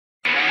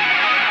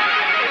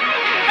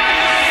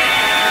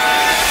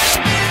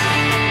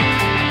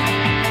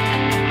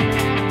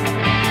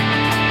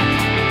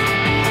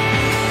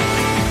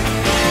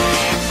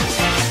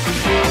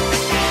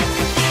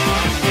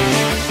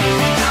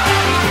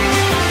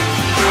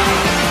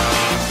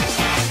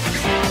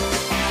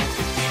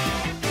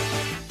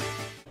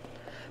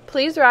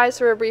Please rise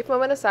for a brief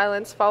moment of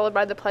silence, followed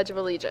by the Pledge of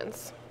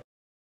Allegiance.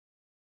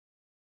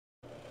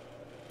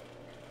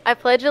 I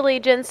pledge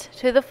allegiance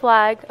to the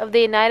flag of the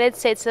United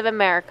States of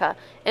America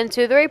and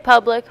to the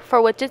republic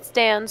for which it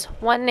stands,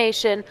 one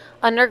nation,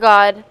 under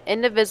God,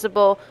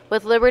 indivisible,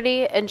 with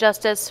liberty and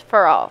justice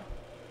for all.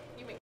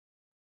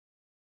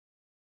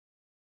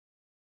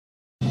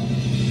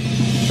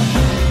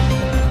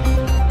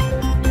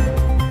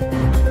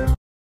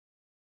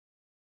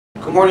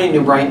 Good morning,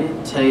 New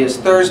Brighton. Today is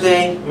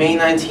Thursday, May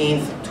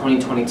 19th,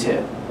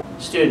 2022.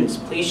 Students,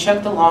 please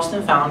check the lost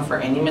and found for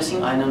any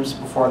missing items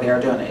before they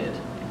are donated.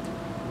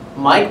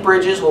 Mike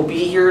Bridges will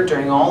be here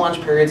during all lunch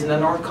periods in the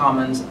North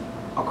Commons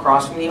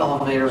across from the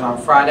elevators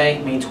on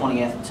Friday, May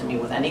 20th to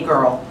meet with any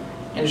girl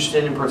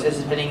interested in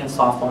participating in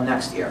softball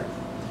next year.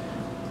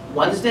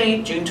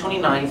 Wednesday, June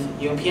 29th,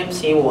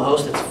 UMPMC will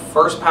host its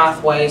first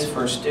Pathways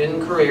for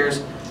Student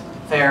Careers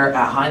Fair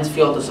at Heinz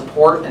Field to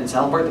support and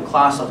celebrate the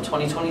class of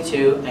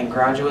 2022 and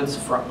graduates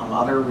from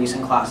other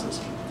recent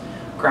classes.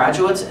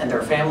 Graduates and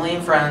their family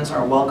and friends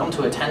are welcome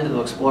to attend to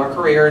explore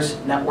careers,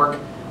 network,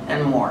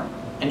 and more.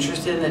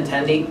 Interested in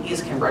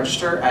attendees can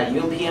register at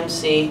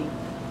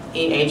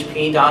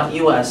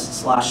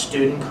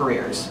umpmcehp.us/student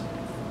careers.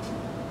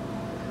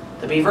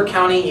 The Beaver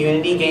County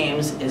Unity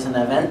Games is an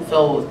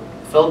event-filled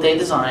day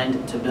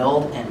designed to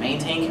build and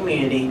maintain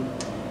community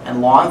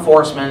and law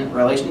enforcement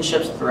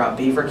relationships throughout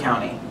Beaver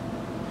County.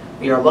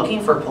 We are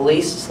looking for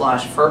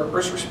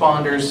police/first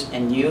responders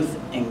and youth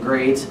in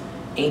grades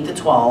 8 to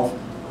 12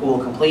 who will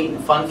complete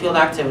fun-filled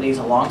activities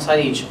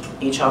alongside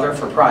each other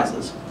for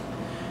prizes.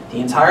 The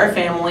entire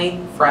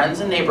family, friends,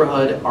 and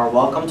neighborhood are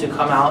welcome to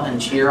come out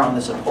and cheer on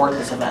to support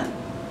this event.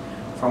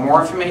 For more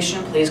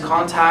information, please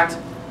contact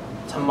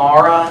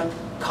Tamara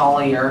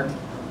Collier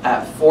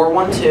at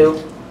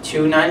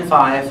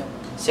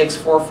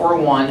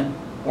 412-295-6441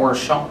 or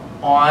Sean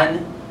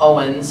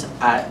Owens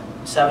at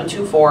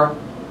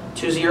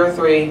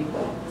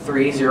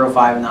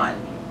 724-203-3059.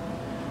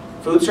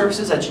 Food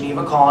Services at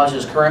Geneva College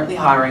is currently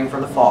hiring for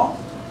the fall.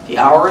 The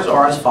hours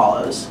are as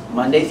follows: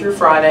 Monday through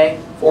Friday,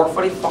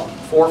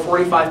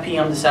 4:45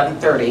 p.m. to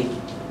 7:30,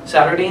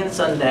 Saturday and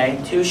Sunday,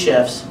 2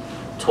 shifts,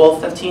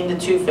 12:15 to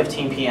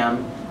 2:15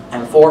 p.m.,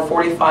 and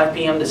 4:45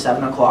 p.m. to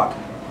 7 o'clock.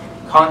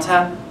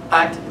 Contact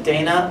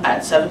Dana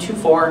at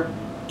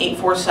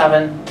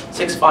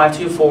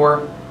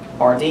 724-847-6524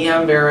 or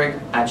DM Barrick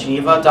at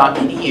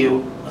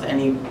geneva.edu with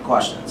any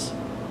questions.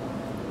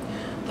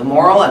 The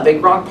Mural at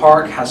Big Rock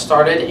Park has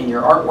started and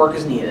your artwork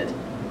is needed.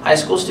 High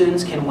school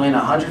students can win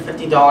a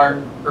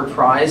 $150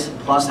 prize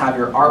plus have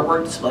your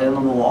artwork displayed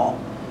on the wall.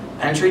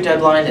 Entry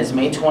deadline is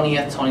May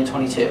 20th,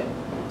 2022.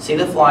 See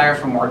the flyer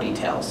for more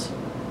details.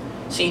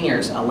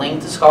 Seniors, a link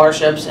to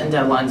scholarships and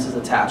deadlines is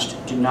attached.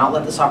 Do not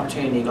let this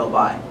opportunity go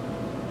by.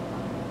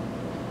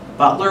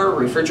 Butler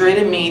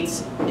Refrigerated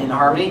Meats in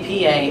Harmony,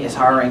 PA is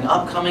hiring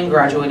upcoming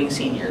graduating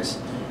seniors.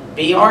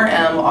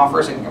 BRM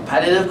offers a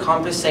competitive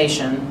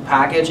compensation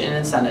package and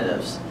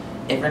incentives.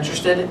 If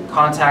interested,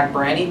 contact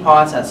Brandy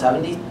Potts at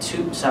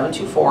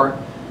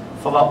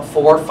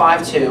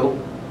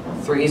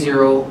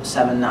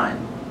 724-452-3079.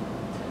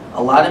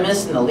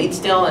 Alatimus in the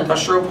Leetsdale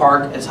Industrial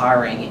Park is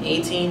hiring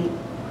 18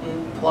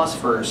 plus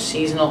for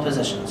seasonal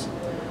positions.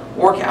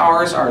 Work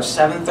hours are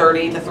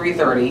 7:30 to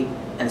 3:30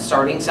 and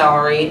starting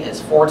salary is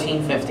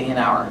 $14.50 an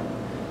hour.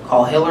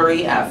 Call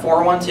Hillary at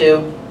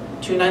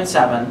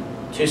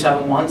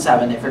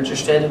 412-297-2717 if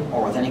interested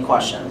or with any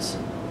questions.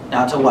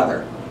 Now to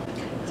weather.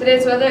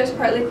 Today's weather is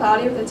partly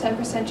cloudy with a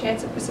 10%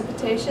 chance of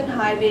precipitation,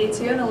 high of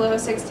 82 and a low of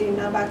 60.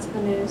 Now back to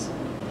the news.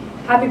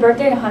 Happy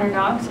birthday to Hunter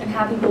Knox and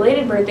happy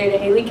belated birthday to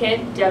Haley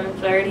Kidd, Devin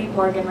Flaherty,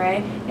 Morgan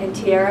Ray, and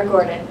Tiara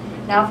Gordon.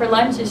 Now for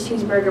lunch is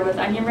cheeseburger with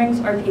onion rings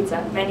or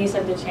pizza. Menus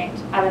have to change.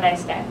 Have a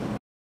nice day.